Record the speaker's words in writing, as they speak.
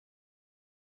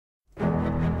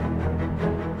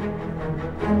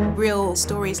Real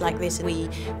stories like this we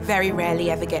very rarely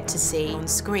ever get to see on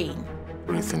screen.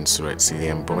 Ruth and Seretse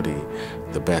embody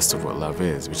the best of what love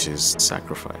is, which is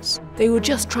sacrifice. They were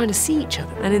just trying to see each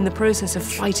other, and in the process of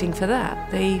fighting for that,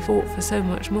 they fought for so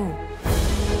much more.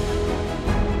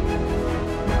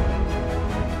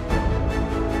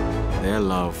 Their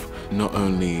love not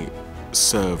only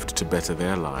served to better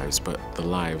their lives, but the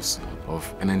lives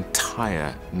of an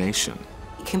entire nation.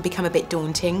 It can become a bit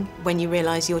daunting when you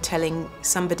realise you're telling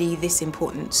somebody this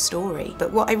important story.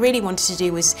 But what I really wanted to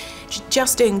do was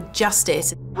just doing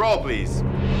justice. Roll, please.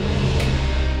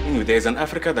 There's an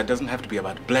Africa that doesn't have to be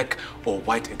about black or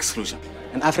white exclusion.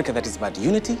 An Africa that is about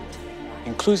unity,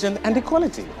 inclusion, and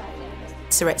equality.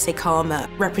 Seretse Khama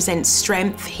represents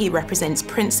strength, he represents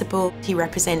principle, he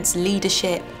represents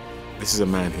leadership. This is a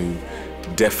man who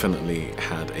definitely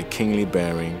had a kingly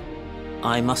bearing.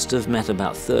 I must have met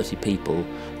about 30 people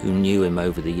who knew him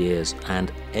over the years,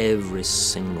 and every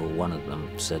single one of them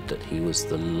said that he was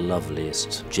the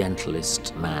loveliest,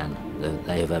 gentlest man that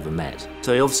they have ever met.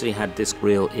 So he obviously had this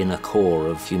real inner core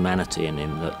of humanity in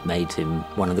him that made him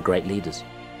one of the great leaders.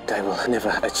 I will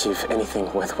never achieve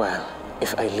anything worthwhile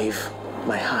if I leave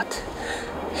my heart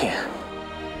here.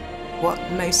 What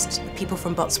most people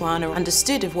from Botswana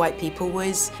understood of white people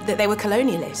was that they were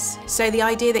colonialists. So the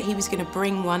idea that he was going to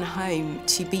bring one home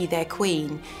to be their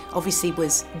queen obviously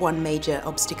was one major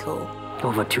obstacle.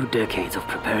 Over 2 decades of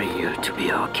preparing you to be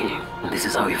our king, and this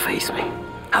is how you face me.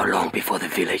 How long before the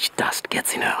village dust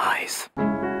gets in her eyes?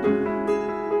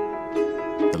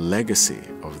 The legacy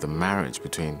of the marriage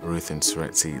between Ruth and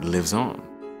Seretse lives on.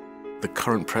 The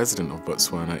current president of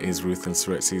Botswana is Ruth and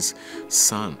Seretse's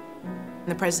son.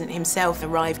 The president himself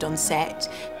arrived on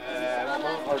set.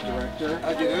 Our director.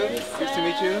 How do you do? Nice to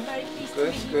meet you.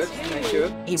 Good, thank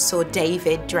you. He saw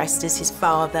David dressed as his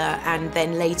father, and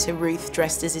then later Ruth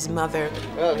dressed as his mother.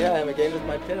 Well, yeah, I'm again with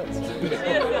my parents.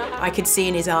 I could see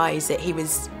in his eyes that he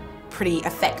was pretty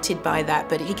affected by that,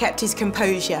 but he kept his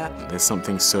composure. There's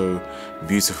something so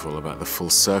beautiful about the full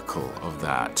circle of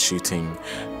that, shooting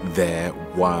there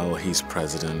while he's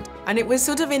president. And it was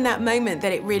sort of in that moment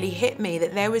that it really hit me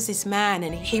that there was this man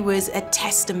and he was a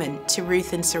testament to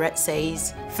Ruth and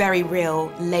Seretse's very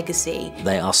real legacy.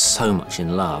 They are so much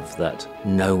in love that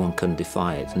no one can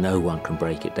defy it, no one can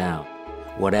break it down.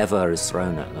 Whatever is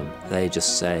thrown at them, they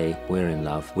just say, we're in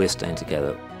love, we're staying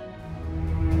together.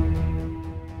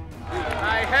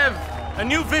 I have a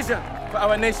new vision for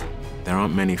our nation. There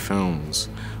aren't many films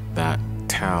that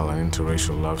tell an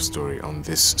interracial love story on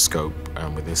this scope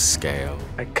and with this scale.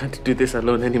 I can't do this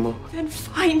alone anymore. Then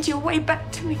find your way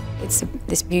back to me. It's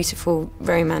this beautiful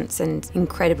romance and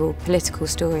incredible political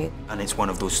story. And it's one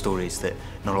of those stories that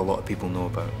not a lot of people know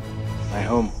about. My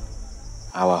home,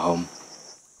 our home.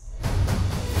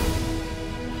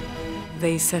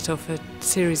 They set off a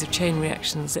series of chain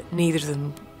reactions that neither of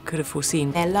them could have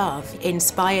foreseen. Their love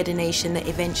inspired a nation that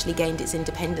eventually gained its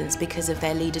independence because of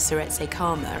their leader, Seretse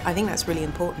Khama. I think that's really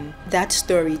important. That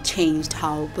story changed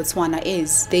how Botswana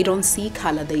is. They don't see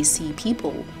color, they see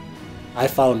people. I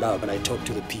found out when I talked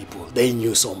to the people, they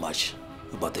knew so much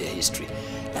about their history.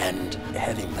 And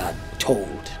having that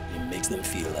told, it makes them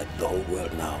feel like the whole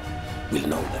world now will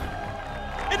know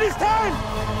them. It is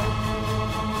time!